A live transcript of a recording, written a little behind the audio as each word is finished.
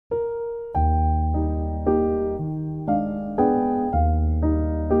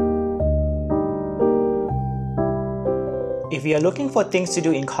If you're looking for things to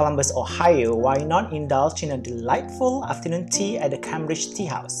do in Columbus, Ohio, why not indulge in a delightful afternoon tea at the Cambridge Tea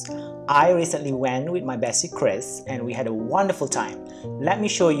House? I recently went with my bestie Chris and we had a wonderful time. Let me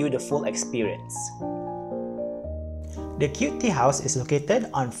show you the full experience. The cute tea house is located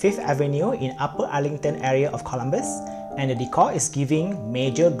on 5th Avenue in Upper Arlington area of Columbus, and the decor is giving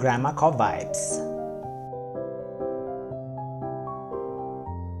major grandma core vibes.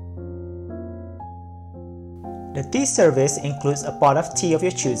 The tea service includes a pot of tea of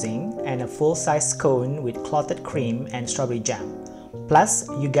your choosing and a full-size scone with clotted cream and strawberry jam. Plus,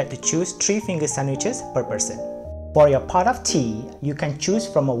 you get to choose 3 finger sandwiches per person. For your pot of tea, you can choose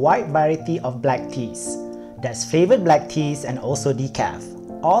from a wide variety of black teas. That's flavored black teas and also decaf.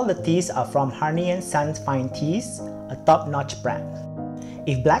 All the teas are from Harney & Sons Fine Teas, a top-notch brand.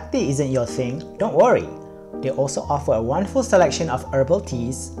 If black tea isn't your thing, don't worry. They also offer a wonderful selection of herbal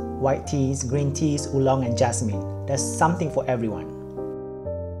teas, white teas, green teas, oolong and jasmine. There's something for everyone.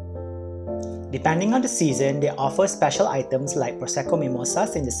 Depending on the season, they offer special items like Prosecco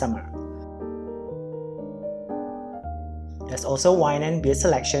mimosas in the summer. There's also wine and beer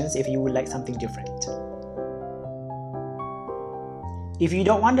selections if you would like something different. If you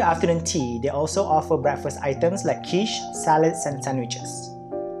don't want the afternoon tea, they also offer breakfast items like quiche, salads and sandwiches.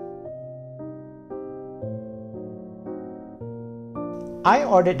 I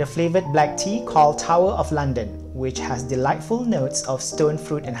ordered the flavored black tea called Tower of London, which has delightful notes of stone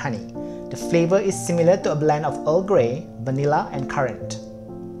fruit and honey. The flavor is similar to a blend of Earl Grey, vanilla and currant.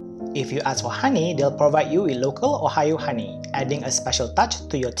 If you ask for honey, they'll provide you with local Ohio honey, adding a special touch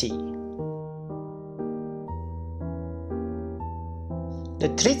to your tea.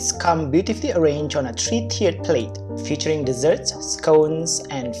 The treats come beautifully arranged on a 3-tiered plate, featuring desserts, scones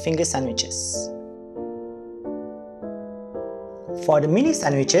and finger sandwiches. For the mini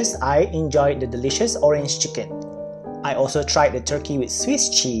sandwiches, I enjoyed the delicious orange chicken. I also tried the turkey with Swiss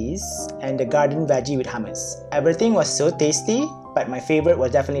cheese and the garden veggie with hummus. Everything was so tasty, but my favorite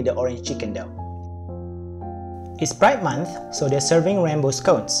was definitely the orange chicken though. It's Pride month, so they're serving rainbow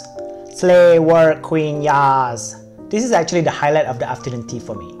scones. Slay work, queen, yas! This is actually the highlight of the afternoon tea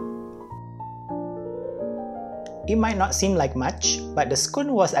for me. It might not seem like much, but the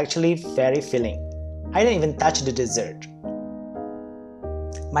scone was actually very filling. I didn't even touch the dessert.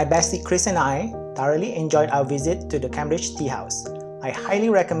 My bestie Chris and I thoroughly enjoyed our visit to the Cambridge Tea House. I highly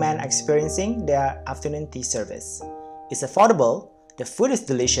recommend experiencing their afternoon tea service. It's affordable, the food is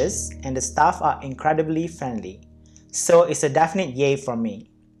delicious, and the staff are incredibly friendly. So it's a definite yay from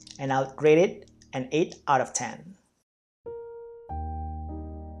me, and I'll rate it an 8 out of 10.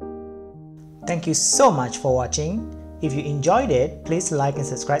 Thank you so much for watching. If you enjoyed it, please like and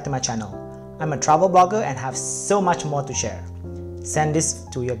subscribe to my channel. I'm a travel blogger and have so much more to share. Send this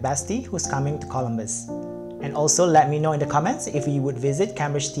to your bestie who's coming to Columbus. And also let me know in the comments if you would visit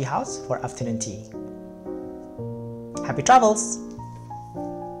Cambridge Tea House for afternoon tea. Happy travels!